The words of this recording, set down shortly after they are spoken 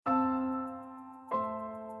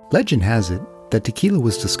Legend has it that tequila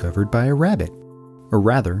was discovered by a rabbit, or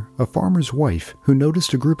rather, a farmer's wife who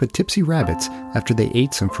noticed a group of tipsy rabbits after they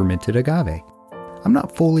ate some fermented agave. I'm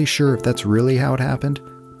not fully sure if that's really how it happened,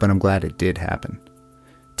 but I'm glad it did happen.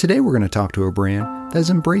 Today we're going to talk to a brand that has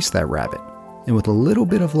embraced that rabbit, and with a little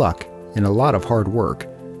bit of luck and a lot of hard work,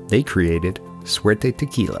 they created Suerte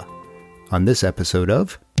Tequila. On this episode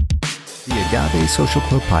of the Agave Social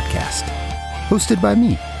Club Podcast, hosted by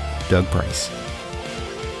me, Doug Price.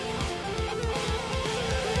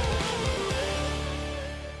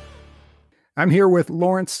 I'm here with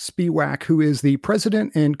Lawrence Spiewak, who is the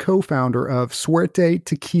president and co-founder of Suerte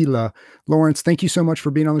Tequila. Lawrence, thank you so much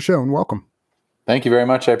for being on the show and welcome. Thank you very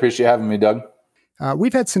much. I appreciate having me, Doug.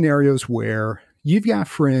 We've had scenarios where you've got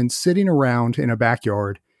friends sitting around in a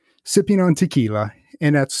backyard, sipping on tequila,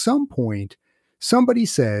 and at some point, somebody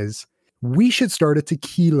says, we should start a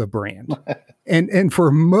tequila brand. and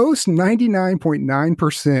for most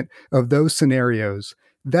 99.9% of those scenarios,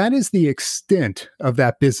 that is the extent of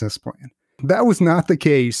that business plan. That was not the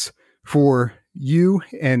case for you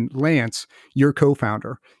and Lance, your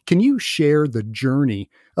co-founder. Can you share the journey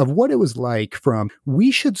of what it was like from we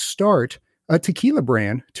should start a tequila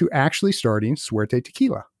brand to actually starting Suerte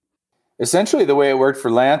Tequila? Essentially, the way it worked for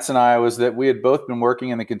Lance and I was that we had both been working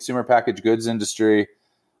in the consumer packaged goods industry,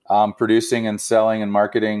 producing and selling and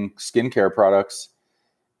marketing skincare products.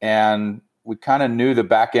 And we kind of knew the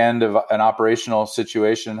back end of an operational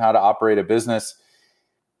situation, how to operate a business.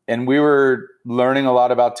 And we were learning a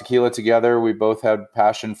lot about tequila together. We both had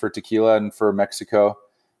passion for tequila and for Mexico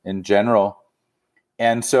in general.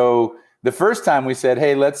 And so the first time we said,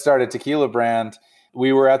 hey, let's start a tequila brand,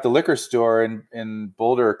 we were at the liquor store in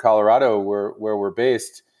Boulder, Colorado, where we're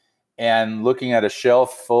based, and looking at a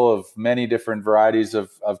shelf full of many different varieties of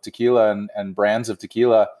tequila and brands of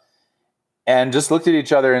tequila, and just looked at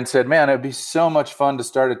each other and said, man, it'd be so much fun to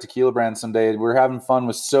start a tequila brand someday. We're having fun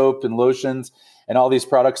with soap and lotions and all these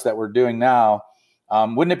products that we're doing now.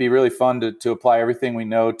 Wouldn't it be really fun to apply everything we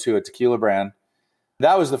know to a tequila brand?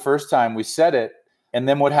 That was the first time we said it. And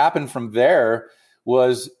then what happened from there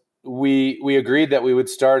was we agreed that we would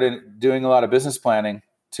start doing a lot of business planning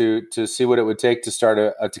to see what it would take to start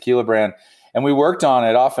a tequila brand. And we worked on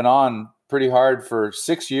it off and on pretty hard for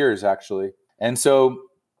 6 years, actually. And so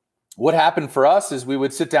what happened for us is we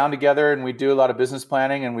would sit down together and we'd do a lot of business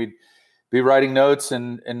planning, and we'd be writing notes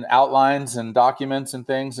and outlines and documents and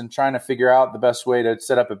things and trying to figure out the best way to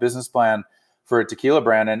set up a business plan for a tequila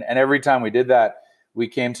brand. And every time we did that, we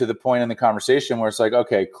came to the point in the conversation where it's like,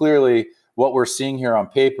 okay, clearly what we're seeing here on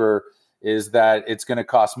paper is that it's going to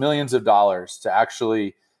cost millions of dollars to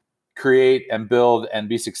actually create and build and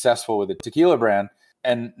be successful with a tequila brand.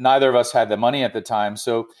 And neither of us had the money at the time.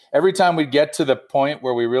 So every time we'd get to the point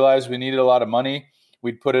where we realized we needed a lot of money,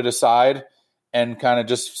 we'd put it aside and kind of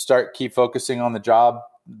just keep focusing on the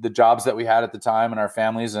jobs that we had at the time and our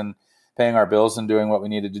families and paying our bills and doing what we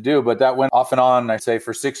needed to do. But that went off and on, I'd say,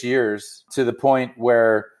 for 6 years, to the point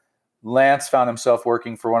where Lance found himself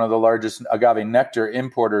working for one of the largest agave nectar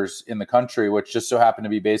importers in the country, which just so happened to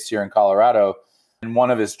be based here in Colorado. And one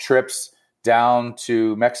of his trips down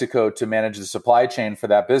to Mexico to manage the supply chain for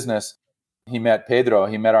that business, he met Pedro.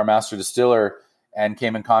 He met our master distiller and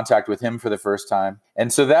came in contact with him for the first time.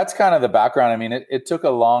 And so that's kind of the background. I mean, it took a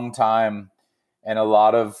long time and a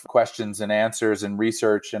lot of questions and answers and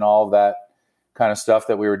research and all of that kind of stuff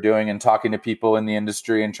that we were doing and talking to people in the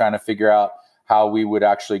industry and trying to figure out how we would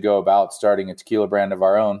actually go about starting a tequila brand of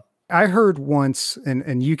our own. I heard once,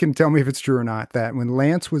 and you can tell me if it's true or not, that when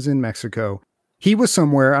Lance was in Mexico, he was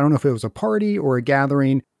somewhere, I don't know if it was a party or a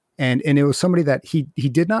gathering, and it was somebody that he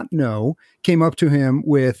did not know came up to him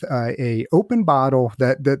with a open bottle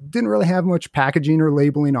that didn't really have much packaging or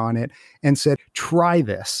labeling on it and said, try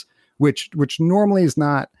this, which normally is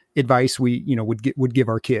not advice we would give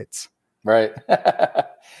our kids. Right.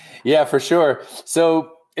 Yeah, for sure.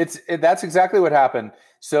 So that's exactly what happened.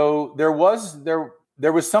 So there was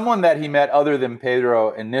someone that he met other than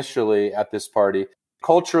Pedro initially at this party.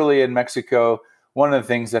 Culturally in Mexico, one of the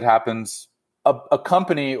things that happens, a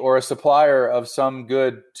company or a supplier of some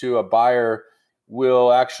good to a buyer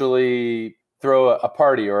will actually throw a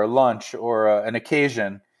party or a lunch or an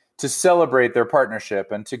occasion to celebrate their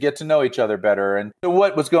partnership and to get to know each other better. And so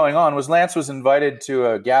what was going on was Lance was invited to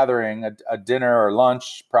a gathering, a dinner or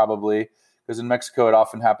lunch probably, because in Mexico it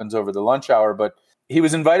often happens over the lunch hour. But he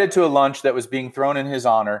was invited to a lunch that was being thrown in his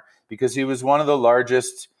honor because he was one of the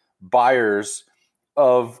largest buyers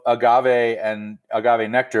of agave and agave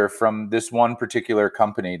nectar from this one particular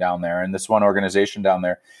company down there and this one organization down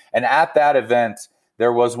there. And at that event,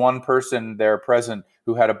 there was one person there present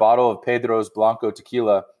who had a bottle of Pedro's Blanco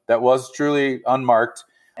tequila that was truly unmarked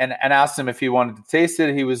and asked him if he wanted to taste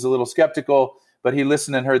it. He was a little skeptical, but he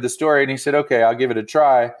listened and heard the story, and he said, okay, I'll give it a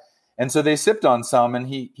try. And so they sipped on some, and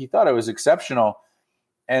he thought it was exceptional.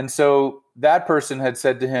 And so that person had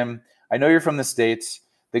said to him, I know you're from the States.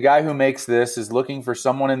 The guy who makes this is looking for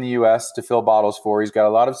someone in the U.S. to fill bottles for. He's got a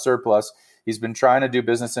lot of surplus. He's been trying to do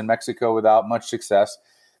business in Mexico without much success.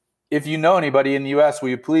 If you know anybody in the U.S., will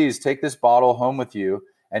you please take this bottle home with you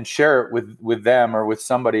and share it with them or with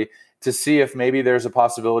somebody to see if maybe there's a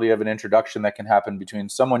possibility of an introduction that can happen between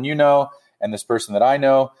someone you know and this person that I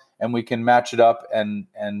know, and we can match it up and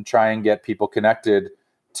try and get people connected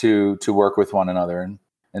to work with one another.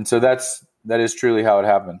 And so that is truly how it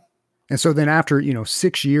happened. And so then after,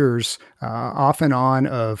 6 years off and on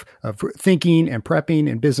of thinking and prepping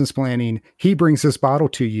and business planning, he brings this bottle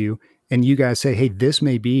to you and you guys say, hey, this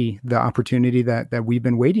may be the opportunity that we've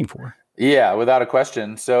been waiting for. Yeah, without a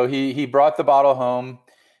question. So he brought the bottle home.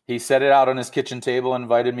 He set it out on his kitchen table,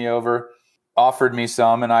 invited me over, offered me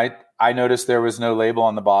some. And I noticed there was no label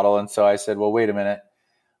on the bottle. And so I said, well, wait a minute.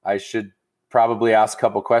 I should probably ask a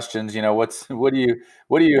couple questions. What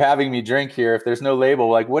are you having me drink here? If there's no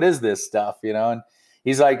label, like, what is this stuff? And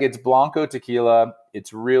he's like, it's Blanco tequila.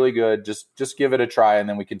 It's really good. Just give it a try and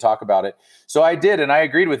then we can talk about it. So I did. And I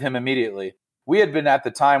agreed with him immediately. At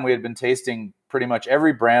the time, we had been tasting pretty much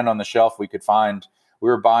every brand on the shelf we could find. We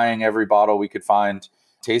were buying every bottle we could find,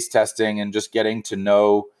 taste testing, and just getting to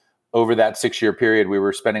know over that 6-year period. We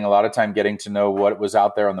were spending a lot of time getting to know what was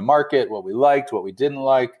out there on the market, what we liked, what we didn't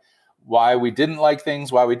like, why we didn't like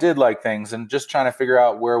things, why we did like things, and just trying to figure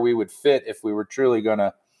out where we would fit if we were truly going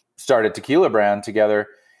to start a tequila brand together.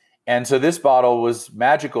 And so this bottle was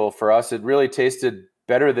magical for us. It really tasted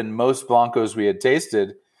better than most Blancos we had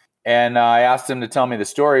tasted. And I asked him to tell me the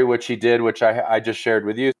story, which he did, which I just shared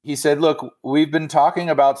with you. He said, look, we've been talking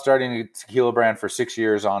about starting a tequila brand for 6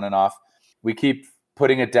 years on and off. We keep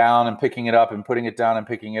putting it down and picking it up and putting it down and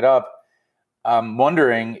picking it up. I'm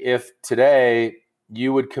wondering if today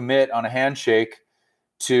you would commit on a handshake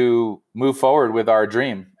to move forward with our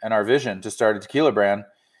dream and our vision to start a tequila brand.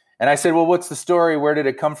 And I said, well, what's the story? Where did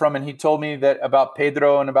it come from? And he told me that about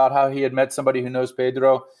Pedro and about how he had met somebody who knows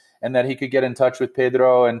Pedro and that he could get in touch with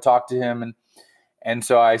Pedro and talk to him. And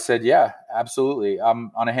so I said, yeah, absolutely.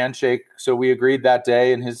 I'm on a handshake. So we agreed that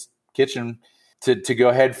day in his kitchen to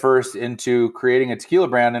go head first into creating a tequila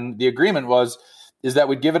brand. And the agreement is that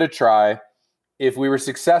we'd give it a try. If we were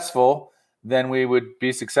successful, then we would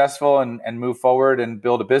be successful and move forward and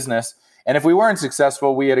build a business. And if we weren't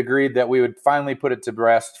successful, we had agreed that we would finally put it to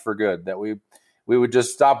rest for good, that we would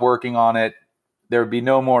just stop working on it. There would be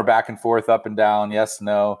no more back and forth, up and down, yes,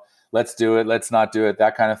 no, let's do it, let's not do it,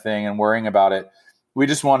 that kind of thing, and worrying about it. We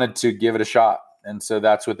just wanted to give it a shot. And so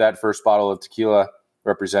that's what that first bottle of tequila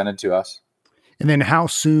represented to us. And then how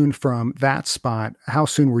soon from that spot, how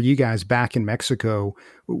soon were you guys back in Mexico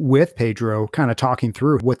with Pedro kind of talking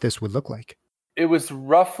through what this would look like? It was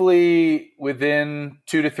roughly within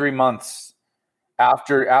 2 to 3 months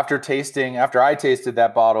after I tasted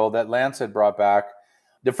that bottle that Lance had brought back.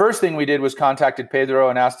 The first thing we did was contacted Pedro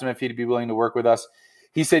and asked him if he'd be willing to work with us.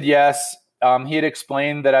 He said yes. He had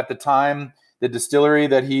explained that at the time, the distillery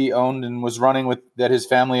that he owned and was running with, that his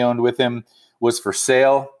family owned with him, was for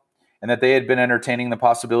sale, and that they had been entertaining the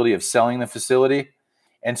possibility of selling the facility.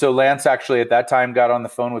 And so Lance actually at that time got on the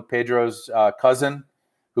phone with Pedro's cousin,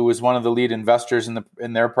 who was one of the lead investors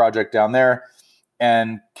in their project down there,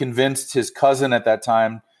 and convinced his cousin at that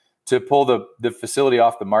time to pull the facility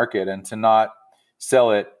off the market and to not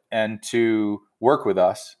sell it and to work with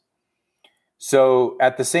us. So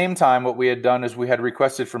at the same time, what we had done is we had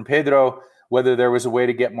requested from Pedro whether there was a way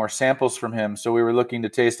to get more samples from him. So we were looking to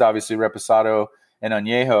taste, obviously, Reposado and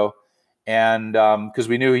Añejo, and because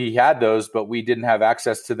we knew he had those, but we didn't have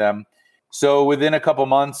access to them. So within a couple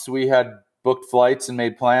months, we had booked flights and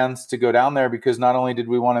made plans to go down there, because not only did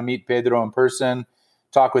we want to meet Pedro in person,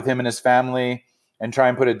 talk with him and his family, and try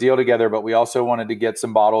and put a deal together, but we also wanted to get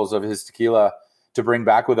some bottles of his tequila to bring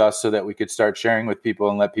back with us so that we could start sharing with people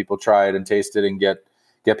and let people try it and taste it and get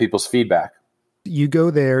people's feedback. You go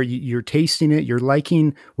there, you're tasting it, you're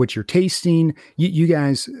liking what you're tasting. You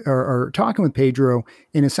guys are talking with Pedro,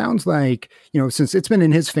 and it sounds like, since it's been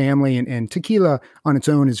in his family and tequila on its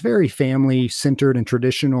own is very family centered and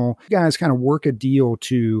traditional, you guys kind of work a deal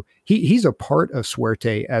to, he's a part of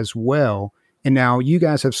Suerte as well. And now you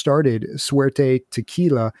guys have started Suerte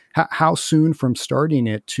Tequila. How soon from starting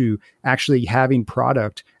it to actually having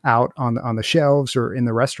product out on the shelves or in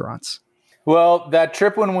the restaurants? Well, that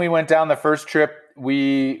trip, when we went down, the first trip,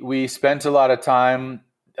 we spent a lot of time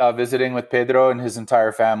visiting with Pedro and his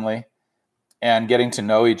entire family. and getting to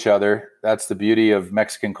know each other. That's the beauty of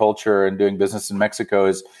Mexican culture and doing business in Mexico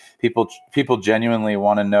is people genuinely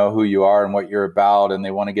want to know who you are and what you're about, and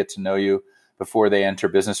they want to get to know you before they enter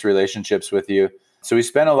business relationships with you. So we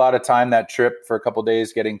spent a lot of time that trip for a couple of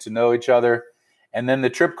days getting to know each other. And then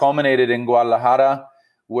the trip culminated in Guadalajara,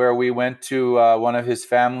 where we went to one of his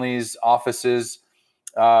family's offices,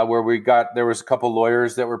 where there was a couple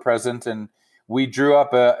lawyers that were present, and we drew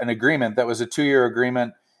up an agreement that was a 2-year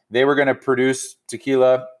agreement. They were going to produce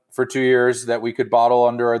tequila for 2 years that we could bottle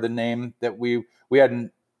under the name that we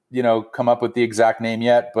hadn't, come up with the exact name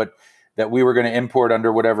yet, but that we were going to import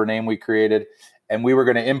under whatever name we created, and we were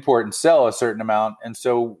going to import and sell a certain amount. And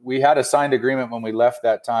so we had a signed agreement when we left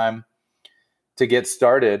that time to get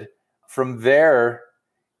started. From there,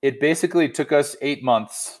 it basically took us 8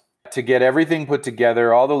 months to get everything put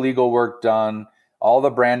together, all the legal work done, all the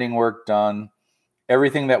branding work done,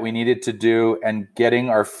 everything that we needed to do, and getting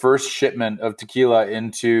our first shipment of tequila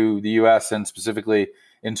into the US and specifically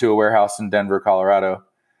into a warehouse in Denver, Colorado.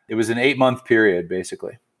 It was an 8-month period,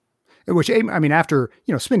 basically. Which, I mean, after,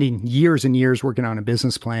 spending years and years working on a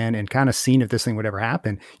business plan and kind of seeing if this thing would ever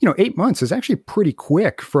happen, 8 months is actually pretty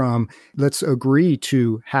quick from let's agree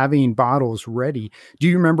to having bottles ready. Do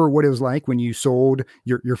you remember what it was like when you sold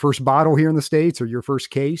your first bottle here in the States or your first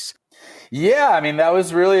case? Yeah, I mean, that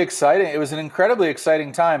was really exciting. It was an incredibly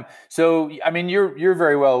exciting time. So, I mean, you're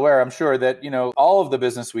very well aware, I'm sure, that, all of the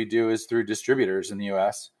business we do is through distributors in the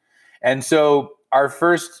US. And so our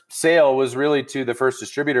first sale was really to the first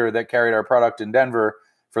distributor that carried our product in Denver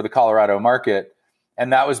for the Colorado market.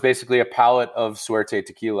 And that was basically a pallet of Suerte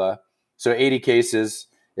Tequila. So 80 cases.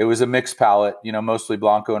 It was a mixed pallet, mostly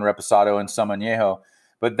Blanco and Reposado and some Añejo.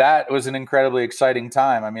 But that was an incredibly exciting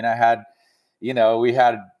time. I mean, we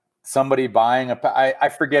had somebody buying I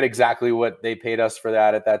forget exactly what they paid us for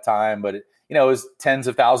that at that time, but it was tens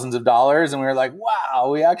of thousands of dollars. And we were like, wow,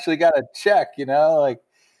 we actually got a check,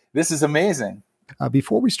 this is amazing.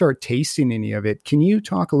 Before we start tasting any of it, can you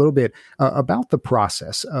talk a little bit about the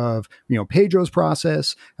process of, Pedro's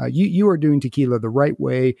process? You are doing tequila the right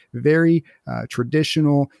way, very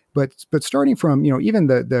traditional, but starting from, even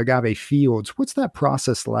the agave fields, what's that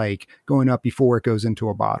process like going up before it goes into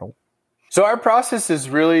a bottle? So our process is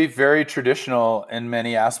really very traditional in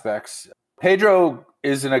many aspects. Pedro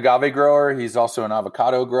is an agave grower. He's also an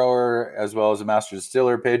avocado grower, as well as a master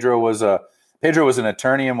distiller. Pedro was an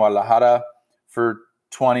attorney in Guadalajara for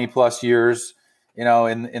 20 plus years,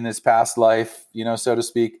 in his past life, so to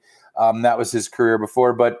speak. That was his career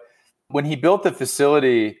before. But when he built the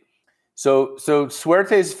facility, so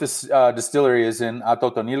Suerte's distillery is in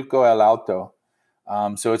Atotonilco El Alto.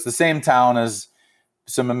 So it's the same town as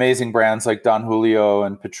some amazing brands like Don Julio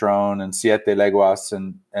and Patron and Siete Leguas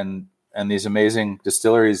and these amazing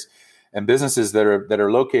distilleries and businesses that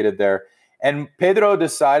are located there. And Pedro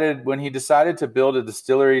decided to build a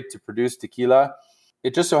distillery to produce tequila,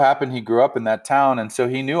 it just so happened he grew up in that town. And so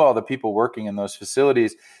he knew all the people working in those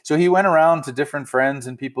facilities. So he went around to different friends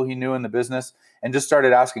and people he knew in the business and just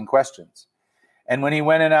started asking questions. And when he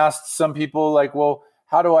went and asked some people like, well,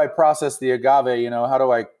 how do I process the agave?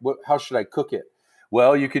 How should I cook it?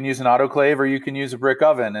 Well, you can use an autoclave or you can use a brick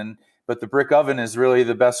oven. But the brick oven is really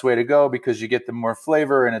the best way to go because you get the more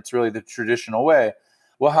flavor and it's really the traditional way.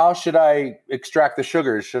 Well, how should I extract the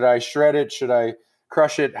sugars? Should I shred it? Should I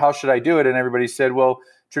crush it? How should I do it? And everybody said, well,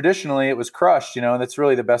 traditionally it was crushed, and that's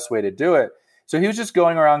really the best way to do it. So he was just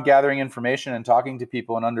going around gathering information and talking to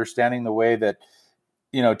people and understanding the way that,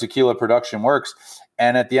 tequila production works.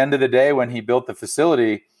 And at the end of the day, when he built the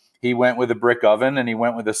facility, he went with a brick oven and he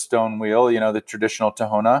went with a stone wheel, the traditional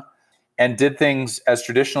Tahona, and did things as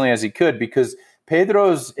traditionally as he could, because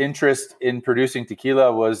Pedro's interest in producing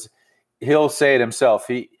tequila was, he'll say it himself.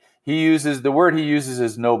 He uses the word he uses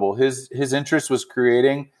is noble. His interest was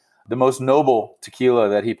creating the most noble tequila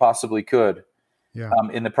that he possibly could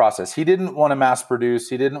in the process. He didn't want to mass produce.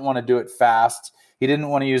 He didn't want to do it fast. He didn't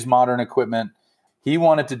want to use modern equipment. He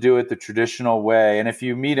wanted to do it the traditional way. And if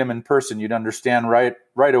you meet him in person, you'd understand right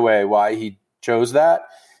away why he chose that,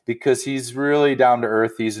 because he's really down to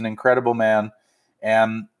earth. He's an incredible man.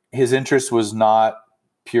 And his interest was not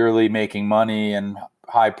purely making money and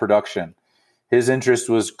high production. His interest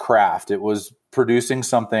was craft. It was producing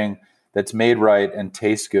something that's made right and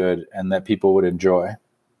tastes good and that people would enjoy.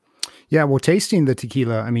 Yeah, well, tasting the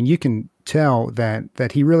tequila, I mean, you can tell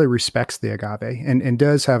that he really respects the agave and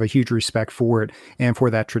does have a huge respect for it and for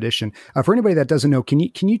that tradition. For anybody that doesn't know, can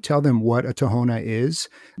you tell them what a Tahona is?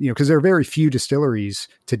 Because there are very few distilleries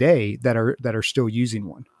today that are still using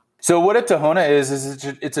one. So what a Tahona is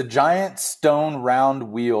it's a giant stone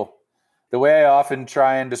round wheel. The way I often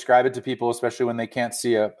try and describe it to people, especially when they can't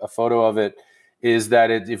see a photo of it, is that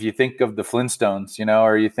if you think of the Flintstones,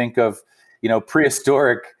 or you think of,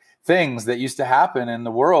 prehistoric things that used to happen in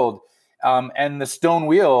the world, and the stone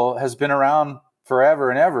wheel has been around forever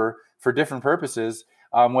and ever for different purposes,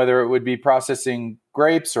 whether it would be processing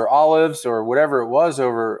grapes or olives or whatever it was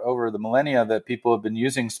over the millennia that people have been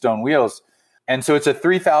using stone wheels. And so it's a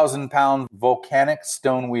 3,000-pound volcanic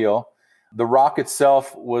stone wheel. The rock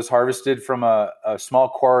itself was harvested from a small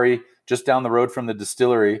quarry just down the road from the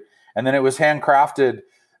distillery. And then it was handcrafted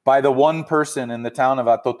by the one person in the town of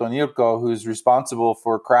Atotonilco who's responsible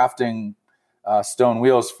for crafting stone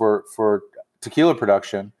wheels for tequila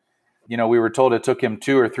production. We were told it took him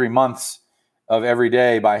 2 or 3 months of every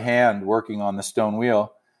day by hand working on the stone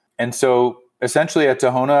wheel. And so essentially a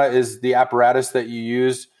tahona is the apparatus that you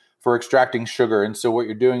use for extracting sugar. And so what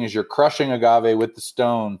you're doing is you're crushing agave with the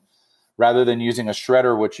stone rather than using a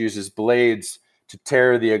shredder, which uses blades to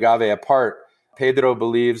tear the agave apart. Pedro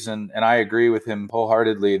believes, and I agree with him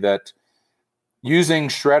wholeheartedly, that using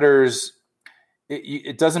shredders,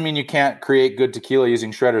 it doesn't mean you can't create good tequila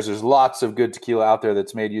using shredders. There's lots of good tequila out there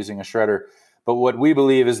that's made using a shredder. But what we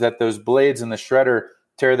believe is that those blades in the shredder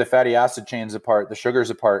tear the fatty acid chains apart, the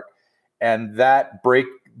sugars apart, and that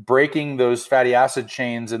breaking those fatty acid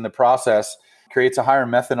chains in the process creates a higher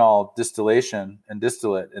methanol distillation and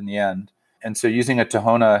distillate in the end. And so using a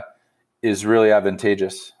tahona is really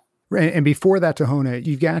advantageous. And before that tahona,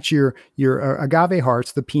 you've got your agave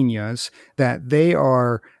hearts, the piñas, that they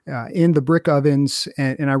are in the brick ovens.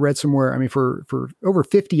 And I read somewhere, for over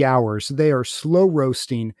 50 hours, they are slow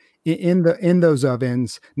roasting in those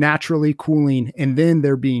ovens, naturally cooling, and then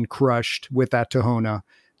they're being crushed with that tahona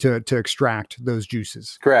to extract those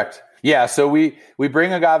juices. Correct. Yeah. So we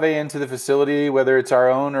bring agave into the facility, whether it's our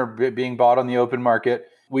own or being bought on the open market.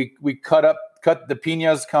 We cut the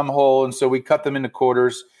piñas come whole, and so we cut them into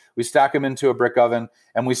quarters. We stack them into a brick oven,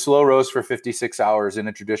 and we slow roast for 56 hours in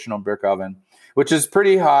a traditional brick oven, which is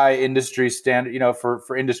pretty high industry standard,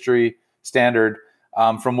 for industry standard.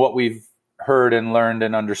 From what we've heard and learned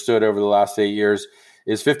and understood over the last 8 years,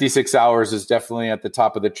 is 56 hours is definitely at the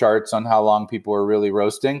top of the charts on how long people are really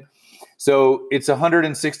roasting. So it's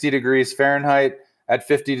 160 degrees Fahrenheit at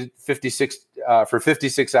 56 for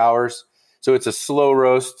 56 hours. So it's a slow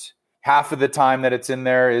roast. Half of the time that it's in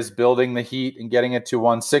there is building the heat and getting it to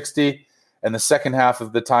 160. And the second half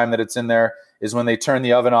of the time that it's in there is when they turn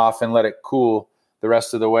the oven off and let it cool the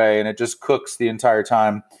rest of the way. And it just cooks the entire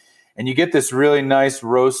time. And you get this really nice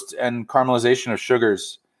roast and caramelization of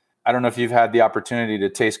sugars. I don't know if you've had the opportunity to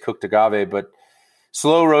taste cooked agave, but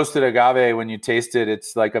slow roasted agave, when you taste it,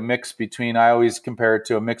 it's like a mix between, I always compare it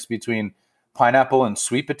to a mix between pineapple and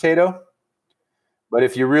sweet potato. But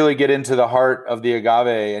if you really get into the heart of the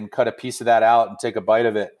agave and cut a piece of that out and take a bite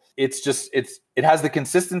of it, it has the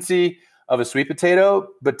consistency of a sweet potato,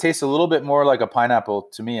 but tastes a little bit more like a pineapple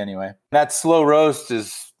to me anyway. That slow roast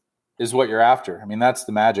is what you're after. That's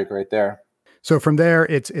the magic right there. So from there,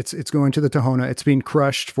 it's going to the tahona. It's being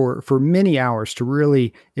crushed for many hours to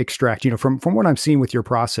really extract. From what I'm seeing with your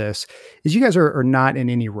process, is you guys are not in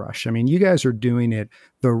any rush. You guys are doing it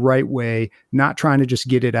the right way, not trying to just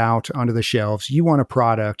get it out onto the shelves. You want a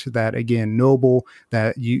product that, again, noble,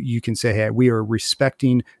 that you can say, hey, we are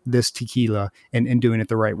respecting this tequila and doing it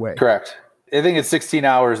the right way. Correct. I think it's 16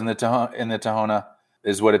 hours in the tahona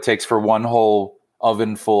is what it takes for one whole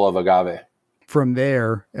oven full of agave. From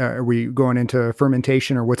there, are we going into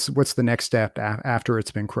fermentation, or what's the next step after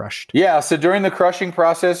it's been crushed? Yeah, so during the crushing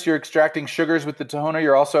process, you're extracting sugars with the tahona.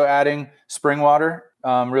 You're also adding spring water,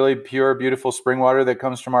 really pure, beautiful spring water that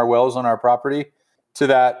comes from our wells on our property, to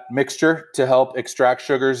that mixture to help extract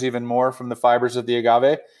sugars even more from the fibers of the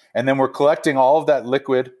agave. And then we're collecting all of that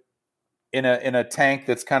liquid in a tank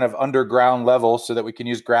that's kind of underground level so that we can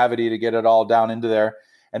use gravity to get it all down into there.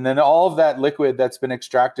 And then all of that liquid that's been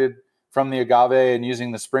extracted from the agave and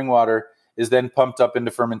using the spring water is then pumped up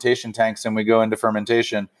into fermentation tanks, and we go into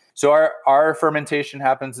fermentation. So our fermentation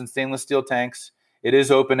happens in stainless steel tanks. It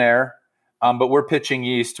is open air, but we're pitching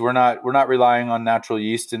yeast. We're not relying on natural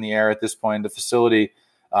yeast in the air at this point. The facility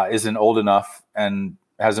isn't old enough and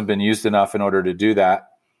hasn't been used enough in order to do that.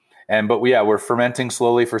 But we're fermenting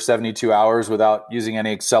slowly for 72 hours without using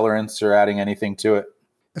any accelerants or adding anything to it.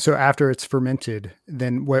 So after it's fermented,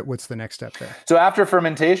 then what's the next step there? So after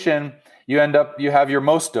fermentation, you have your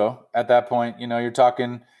mosto at that point. You're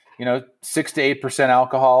talking, 6 to 8%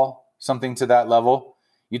 alcohol, something to that level.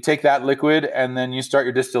 You take that liquid and then you start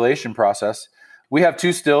your distillation process. We have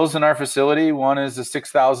 2 stills in our facility. One is a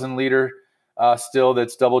 6,000 liter still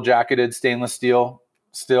that's double jacketed stainless steel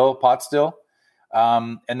pot still.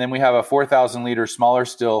 And then we have a 4,000 liter smaller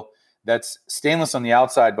still that's stainless on the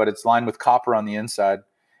outside, but it's lined with copper on the inside.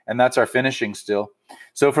 and that's our finishing still.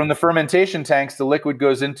 So from the fermentation tanks, the liquid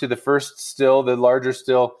goes into the first still, the larger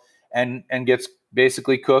still, and gets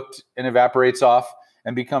basically cooked and evaporates off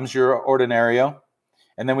and becomes your Ordinario.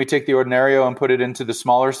 And then we take the Ordinario and put it into the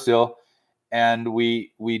smaller still, and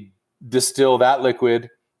we distill that liquid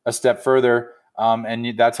a step further,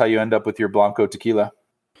 and that's how you end up with your Blanco tequila.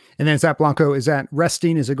 And then is that Blanco, is that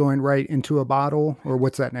resting? Is it going right into a bottle, or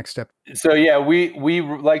what's that next step? So yeah, we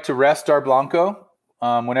like to rest our Blanco.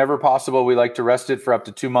 Whenever possible, we like to rest it for up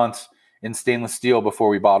to 2 months in stainless steel before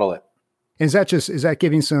we bottle it. And is that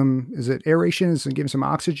giving some, is it aeration? Is it giving some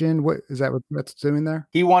oxygen? What is that what that's doing there?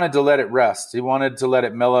 He wanted to let it rest. He wanted to let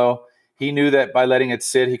it mellow. He knew that by letting it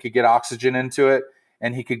sit, he could get oxygen into it,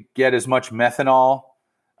 and he could get as much methanol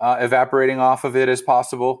evaporating off of it as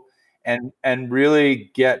possible, and really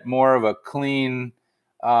get more of a clean,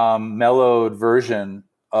 mellowed version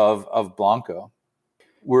of Blanco.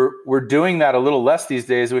 We're doing that a little less these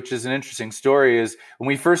days, which is an interesting story. Is when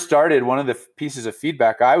we first started, one of the pieces of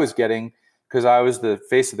feedback I was getting, because I was the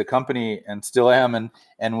face of the company and still am,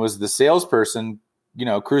 and was the salesperson,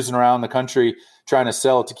 cruising around the country trying to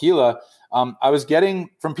sell tequila. I was getting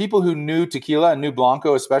from people who knew tequila and knew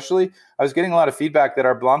Blanco especially, I was getting a lot of feedback that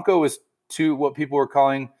our Blanco was what people were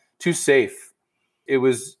calling too safe. It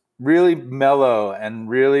was really mellow and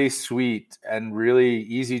really sweet and really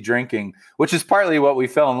easy drinking, which is partly what we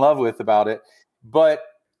fell in love with about it. But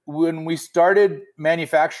when we started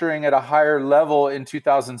manufacturing at a higher level in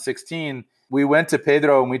 2016, we went to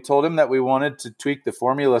Pedro and we told him that we wanted to tweak the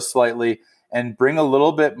formula slightly and bring a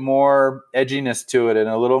little bit more edginess to it and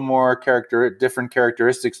a little more different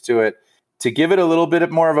characteristics to it, to give it a little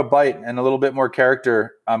bit more of a bite and a little bit more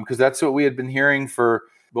character, because that's what we had been hearing for,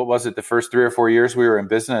 what was it, the first 3 or 4 years we were in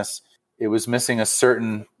business. It was missing a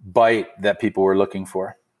certain bite that people were looking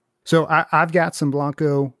for. So I've got some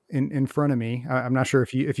Blanco in front of me. I'm not sure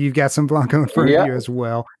if you've got some Blanco in front of you as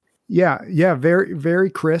well. Yeah, very very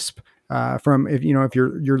crisp. From if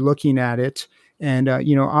you're looking at it, and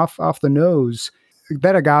off the nose,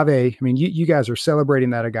 that agave. I mean, you guys are celebrating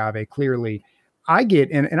that agave clearly. I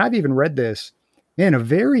get, and I've even read this, man,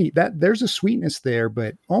 there's a sweetness there,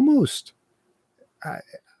 but almost.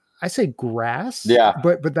 I say grass,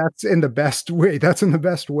 but that's in the best way. That's in the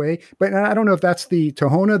best way. But I don't know if that's the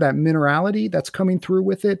Tahona, that minerality that's coming through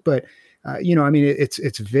with it. But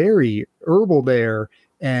it's very herbal there,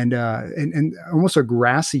 and almost a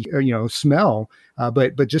grassy smell,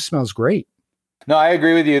 but just smells great. No, I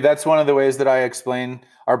agree with you. That's one of the ways that I explain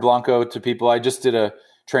our Blanco to people. I just did a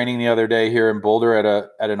training the other day here in Boulder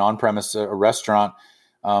at an on-premise a restaurant,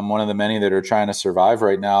 one of the many that are trying to survive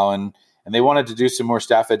right now, and they wanted to do some more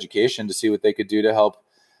staff education to see what they could do to help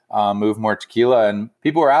move more tequila. And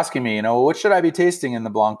people were asking me, what should I be tasting in the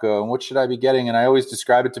Blanco and what should I be getting? And I always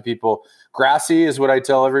describe it to people. Grassy is what I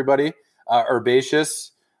tell everybody.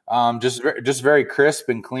 Herbaceous, just very crisp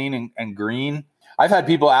and clean and green. I've had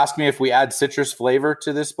people ask me if we add citrus flavor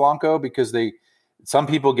to this Blanco, because some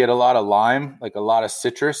people get a lot of lime, like a lot of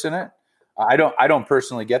citrus in it. I don't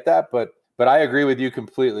personally get that, but I agree with you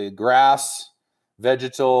completely. Grass,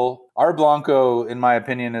 vegetal. Our Blanco, in my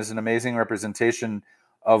opinion, is an amazing representation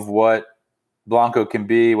of what Blanco can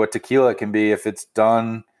be, what tequila can be if it's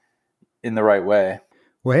done in the right way.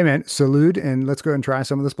 Well, hey man, salud, and let's go ahead and try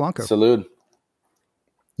some of this Blanco. Salud.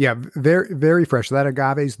 Yeah, very, very fresh. That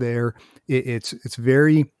agave's there. It's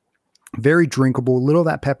very, very drinkable. Little of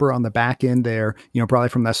that pepper on the back end there, probably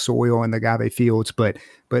from that soil and the agave fields. But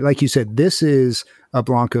like you said, this is a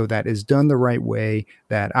Blanco that is done the right way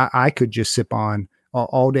that I could just sip on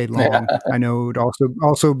all day long. Yeah. I know it would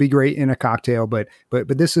also be great in a cocktail, but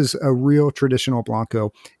this is a real traditional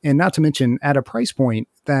Blanco, and not to mention at a price point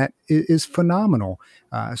that is phenomenal.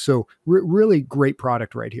 So really great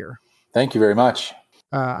product right here. Thank you very much.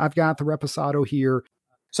 I've got the Reposado here.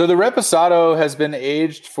 So the Reposado has been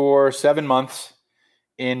aged for 7 months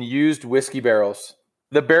in used whiskey barrels.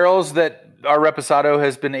 The barrels that our Reposado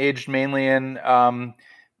has been aged mainly in,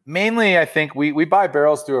 I think we buy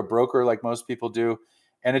barrels through a broker like most people do.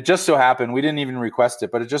 And it just so happened, we didn't even request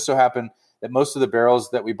it, but it just so happened that most of the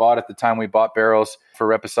barrels that we bought at the time we bought barrels for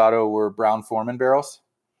Reposado were Brown-Forman barrels.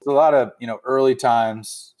 There's a lot of, early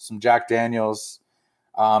times, some Jack Daniels.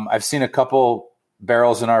 I've seen a couple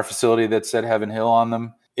barrels in our facility that said Heaven Hill on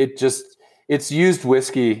them. It's used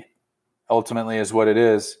whiskey ultimately is what it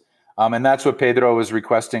is. And that's what Pedro was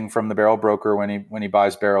requesting from the barrel broker when he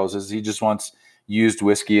buys barrels, is he just wants used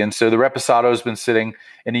whiskey. And so the Reposado has been sitting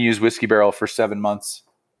in a used whiskey barrel for 7 months.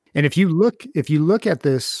 And if you look at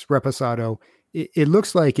this Reposado, it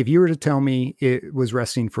looks like if you were to tell me it was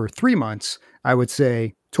resting for 3 months, I would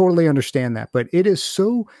say totally understand that. But it is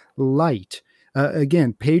so light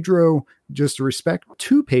again, Pedro, just respect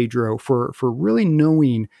to Pedro for really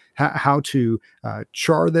knowing how to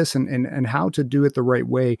char this and how to do it the right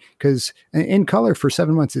way. Because in color for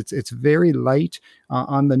 7 months, it's very light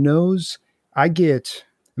on the nose. I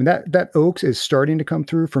mean, that oaks is starting to come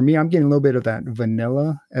through for me. I'm getting a little bit of that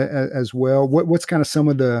vanilla as well. What's kind of some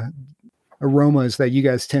of the aromas that you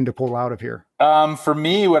guys tend to pull out of here? For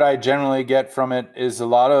me, what I generally get from it is a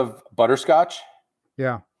lot of butterscotch,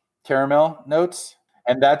 Yeah. caramel notes.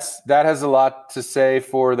 And that has a lot to say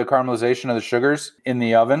for the caramelization of the sugars in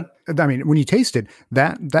the oven. I mean, when you taste it,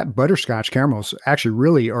 that butterscotch caramels actually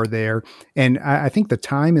really are there. And I think the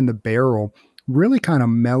time in the barrel really kind of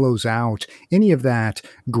mellows out any of that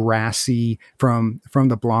grassy from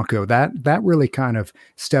the Blanco. That really kind of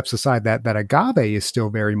steps aside. That agave is still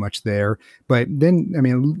very much there. But then, I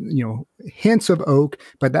mean, hints of oak,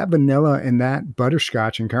 but that vanilla and that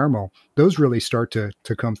butterscotch and caramel, those really start to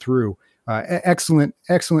come through. Excellent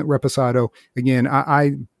reposado. Again,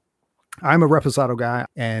 I'm a reposado guy,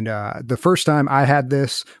 and the first time I had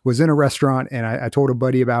this was in a restaurant, and I told a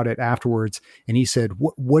buddy about it afterwards, and he said,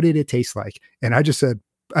 "What did it taste like?" And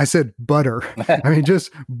I said butter. I mean,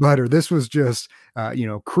 just butter. This was just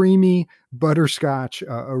creamy butterscotch,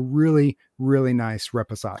 a really really nice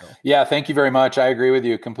reposado. Yeah, thank you very much. I agree with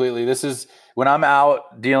you completely. This is when I'm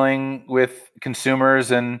out dealing with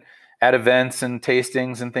consumers and at events and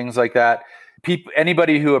tastings and things like that.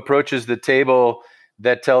 Anybody who approaches the table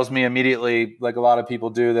that tells me immediately, like a lot of people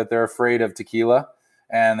do, that they're afraid of tequila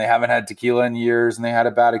and they haven't had tequila in years and they had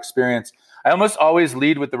a bad experience. I almost always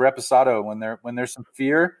lead with the reposado when there's some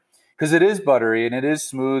fear, because it is buttery and it is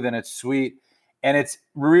smooth and it's sweet. And it's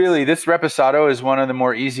really, this reposado is one of the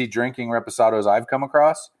more easy drinking reposados I've come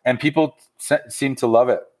across, and people seem to love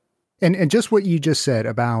it. And just what you just said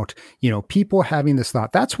about, people having this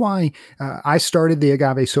thought. That's why I started the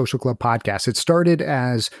Agave Social Club podcast. It started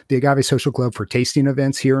as the Agave Social Club for tasting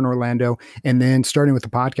events here in Orlando, and then starting with the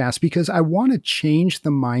podcast because I want to change the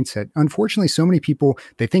mindset. Unfortunately, so many people,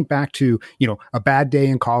 they think back to, a bad day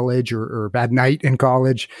in college or a bad night in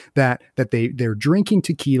college that they're drinking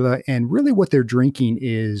tequila, and really what they're drinking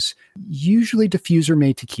is usually diffuser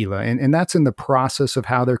made tequila. And that's in the process of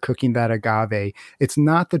how they're cooking that agave. It's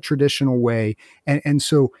not the traditional way. And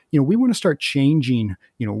so, we want to start changing,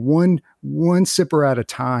 one sipper at a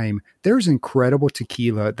time. There's incredible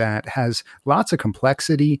tequila that has lots of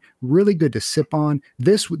complexity, really good to sip on.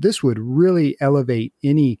 This would really elevate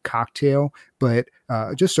any cocktail, but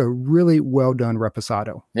just a really well done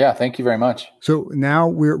reposado. Yeah, thank you very much. So now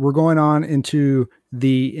we're going on into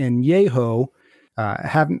the añejo.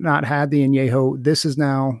 Have not had the añejo. This is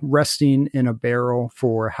now resting in a barrel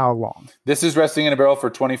for how long? This is resting in a barrel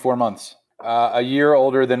for 24 months, a year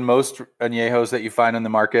older than most añejos that you find in the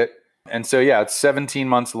market. And so, yeah, it's 17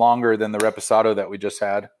 months longer than the reposado that we just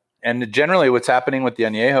had. And generally what's happening with the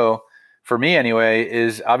añejo, for me anyway,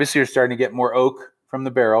 is obviously you're starting to get more oak from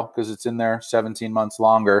the barrel because it's in there 17 months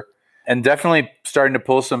longer, and definitely starting to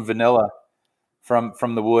pull some vanilla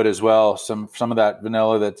from the wood as well. Some of that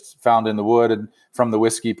vanilla that's found in the wood and from the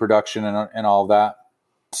whiskey production and all of that.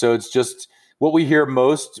 So it's just what we hear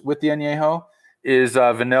most with the añejo is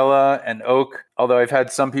vanilla and oak. Although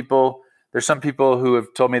there's some people who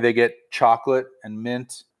have told me they get chocolate and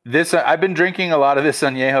mint. I've been drinking a lot of this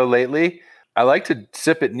añejo lately. I like to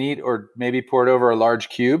sip it neat or maybe pour it over a large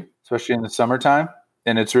cube, especially in the summertime.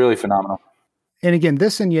 And it's really phenomenal. And again,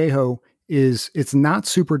 this añejo it's not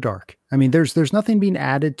super dark. I mean, there's nothing being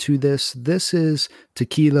added to this. This is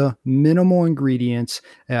tequila, minimal ingredients.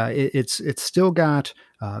 It's still got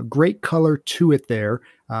great color to it there,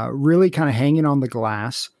 really kind of hanging on the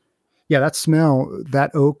glass. Yeah, that smell,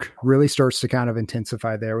 that oak really starts to kind of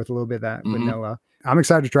intensify there with a little bit of that vanilla. I'm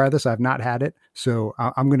excited to try this. I've not had it, so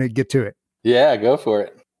I'm going to get to it. Yeah, go for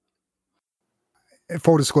it.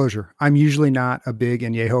 Full disclosure, I'm usually not a big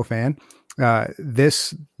añejo fan.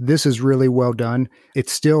 This is really well done.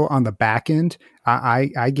 It's still on the back end.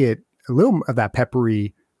 I get a little of that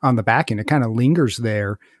peppery on the back end. It kind of lingers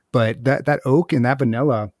there, but that oak and that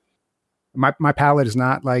vanilla, my palate is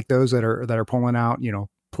not like those that are pulling out,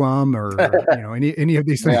 plum or any of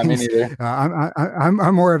these things. Yeah, me neither.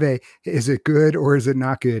 I'm more of a, is it good or is it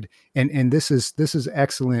not good? And this is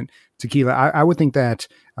excellent tequila. I would think that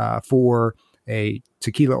for a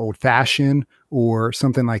tequila old fashioned or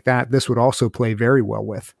something like that, this would also play very well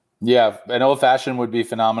with. Yeah, an old fashioned would be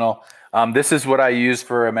phenomenal. This is what I use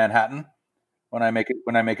for a Manhattan when I make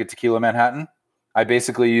a tequila Manhattan. I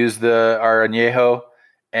basically use our añejo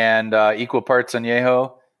and equal parts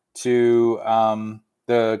añejo to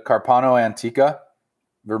the Carpano Antica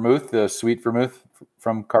vermouth, the sweet vermouth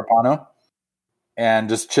from Carpano. and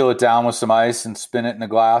just chill it down with some ice and spin it in a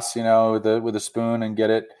glass, with a spoon and get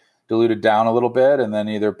it diluted down a little bit, and then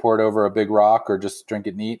either pour it over a big rock or just drink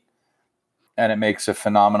it neat. And it makes a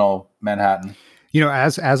phenomenal Manhattan.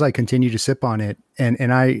 As I continue to sip on it,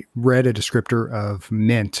 and I read a descriptor of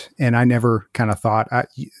mint, and I never kind of thought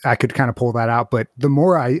I could kind of pull that out, but the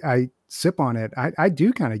more I sip on it, I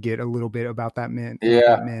do kind of get a little bit about that mint,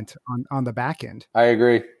 on the back end. I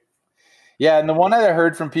agree. Yeah, and the one that I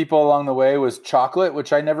heard from people along the way was chocolate,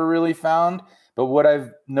 which I never really found. But what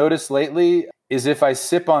I've noticed lately is if I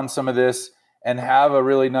sip on some of this and have a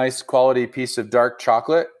really nice quality piece of dark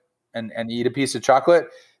chocolate and eat a piece of chocolate,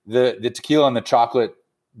 the tequila and the chocolate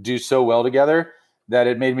do so well together that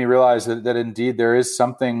it made me realize that indeed there is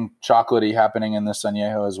something chocolatey happening in this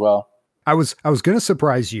añejo as well. I was going to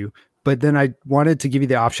surprise you, but then I wanted to give you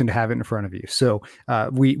the option to have it in front of you. So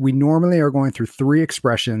we normally are going through 3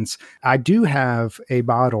 expressions. I do have a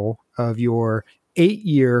bottle of your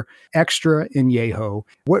 8-year extra añejo.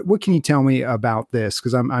 What can you tell me about this?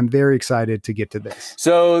 Because I'm very excited to get to this.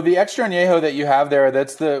 So the extra añejo that you have there,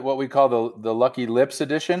 that's what we call the Lucky Lips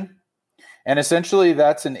edition. And essentially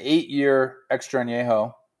that's an 8-year extra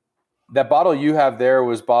añejo. That bottle you have there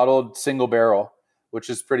was bottled single barrel, which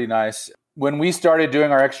is pretty nice. When we started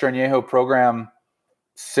doing our extra añejo program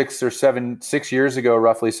 6 years ago,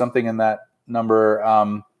 roughly, something in that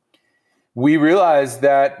number, we realized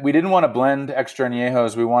that we didn't want to blend extra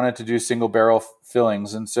añejos. We wanted to do single barrel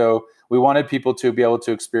fillings. And so we wanted people to be able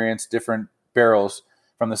to experience different barrels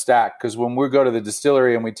from the stack. Because when we go to the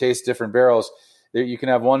distillery and we taste different barrels, you can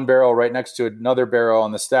have one barrel right next to another barrel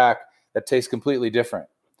on the stack that tastes completely different.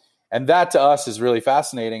 And that to us is really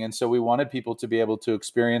fascinating. And so we wanted people to be able to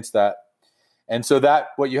experience that. And so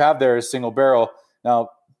what you have there is single barrel.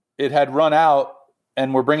 Now, it had run out,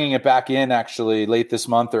 and we're bringing it back in actually late this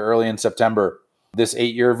month or early in September. This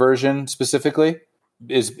 8-year version specifically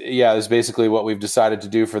is basically what we've decided to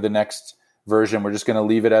do for the next version. We're just going to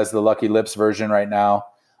leave it as the Lucky Lips version right now.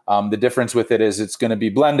 The difference with it is it's going to be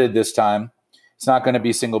blended this time. It's not going to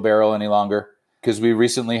be single barrel any longer because we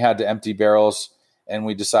recently had to empty barrels, and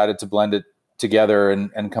we decided to blend it together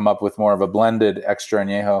and come up with more of a blended extra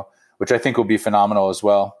añejo, which I think will be phenomenal as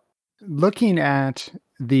well. Looking at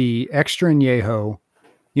the extra añejo,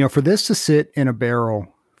 for this to sit in a barrel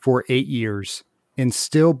for 8 years and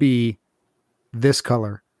still be this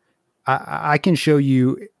color, I can show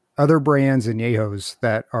you other brands añejos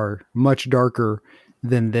that are much darker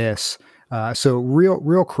than this. So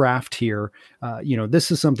real craft here. This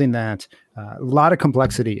is something that a lot of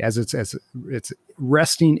complexity as it's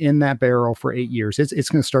resting in that barrel for 8 years. It's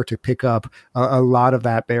going to start to pick up a lot of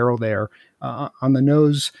that barrel there on the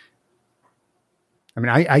nose. I mean,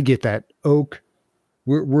 I get that oak.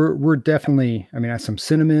 We're definitely, some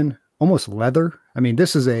cinnamon, almost leather. I mean,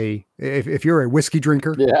 this is if you're a whiskey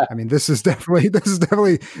drinker, yeah. I mean, this is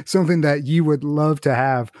definitely something that you would love to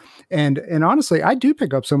have. And honestly, I do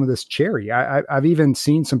pick up some of this cherry. I've even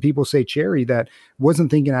seen some people say cherry that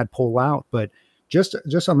wasn't thinking I'd pull out, but just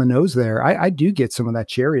on the nose there, I do get some of that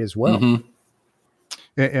cherry as well. Mm-hmm.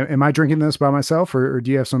 Am I drinking this by myself, or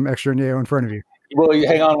do you have some extra añejo in front of you? Well, you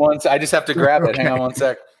hang on one sec. I just have to grab it. Okay. Hang on one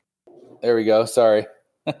sec. There we go. Sorry.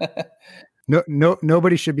 No,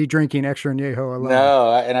 nobody should be drinking extra añejo alone.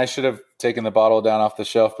 No, and I should have taken the bottle down off the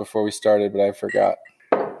shelf before we started, but I forgot.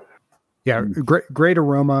 Yeah, great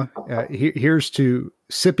aroma. Here's to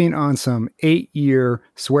sipping on some 8-year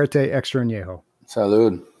Suerte extra añejo.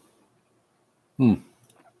 Salud.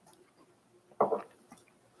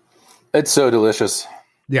 It's so delicious.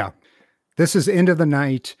 Yeah, this is end of the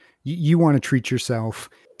night. You want to treat yourself.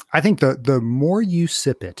 I think the more you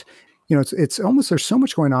sip it, it's almost, there's so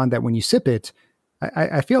much going on that when you sip it,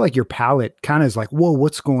 I feel like your palate kind of is like, whoa,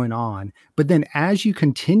 what's going on? But then as you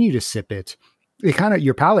continue to sip it,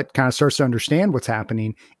 your palate kind of starts to understand what's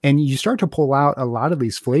happening, and you start to pull out a lot of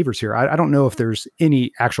these flavors here. I don't know if there's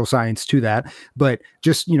any actual science to that, but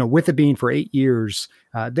just, with it being for 8 years,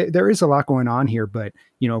 there is a lot going on here. But,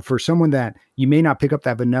 for someone that you may not pick up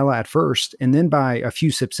that vanilla at first, and then by a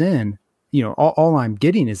few sips in, all I'm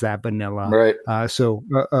getting is that vanilla. Right. So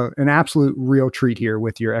an absolute real treat here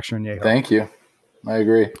with your extra añejo. Thank you. I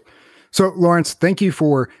agree. So, Lawrence, thank you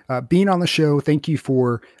for being on the show. Thank you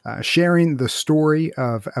for sharing the story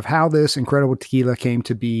of how this incredible tequila came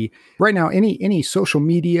to be. Right now, any social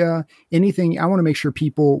media, anything, I want to make sure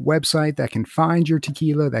people, website that can find your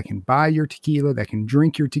tequila, that can buy your tequila, that can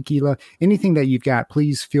drink your tequila, anything that you've got,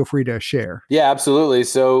 please feel free to share. Yeah, absolutely.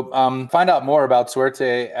 So find out more about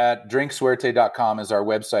Suerte at drinksuerte.com is our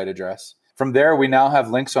website address. From there, we now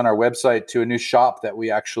have links on our website to a new shop that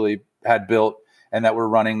we actually had built and that we're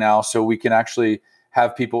running now. So we can actually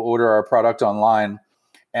have people order our product online.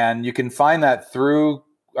 And you can find that through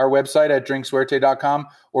our website at drinksuerte.com,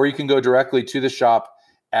 or you can go directly to the shop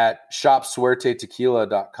at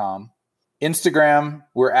shopsuertetequila.com. Instagram,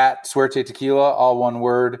 we're at Suerte Tequila, all one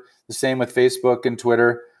word. The same with Facebook and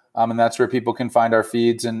Twitter. And that's where people can find our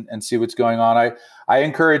feeds and see what's going on. I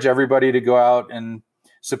encourage everybody to go out and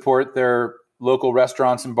support their local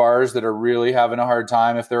restaurants and bars that are really having a hard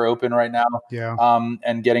time if they're open right now. Yeah.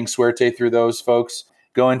 And getting Suerte through those folks,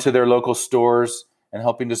 going to their local stores and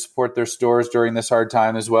helping to support their stores during this hard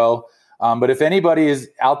time as well. But if anybody is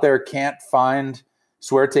out there can't find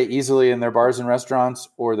Suerte easily in their bars and restaurants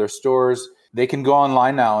or their stores, they can go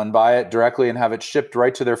online now and buy it directly and have it shipped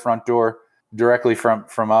right to their front door directly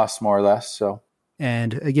from us, more or less. So.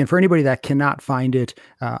 And again, for anybody that cannot find it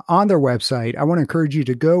on their website, I want to encourage you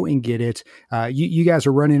to go and get it. You guys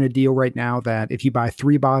are running a deal right now that if you buy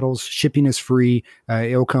 3 bottles, shipping is free.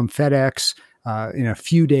 It'll come FedEx in a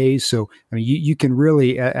few days. So, I mean, you can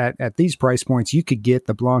really, at these price points, you could get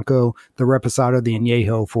the Blanco, the Reposado, the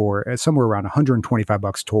Añejo for somewhere around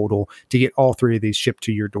 $125 total to get all 3 of these shipped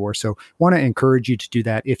to your door. So want to encourage you to do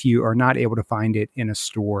that if you are not able to find it in a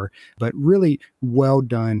store. But really well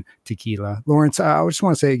done tequila. Lawrence, I just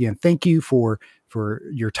want to say again, thank you for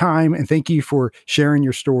your time, and thank you for sharing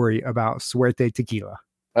your story about Suerte Tequila.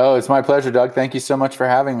 Oh, it's my pleasure, Doug. Thank you so much for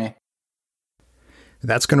having me.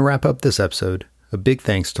 That's going to wrap up this episode. A big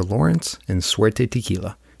thanks to Lawrence and Suerte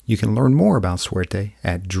Tequila. You can learn more about Suerte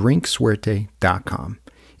at drinksuerte.com.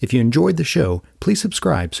 If you enjoyed the show, please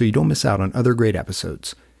subscribe so you don't miss out on other great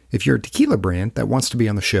episodes. If you're a tequila brand that wants to be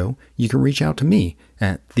on the show, you can reach out to me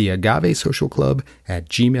at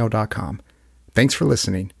theagavesocialclub@gmail.com. Thanks for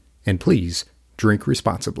listening, and please drink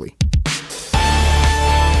responsibly.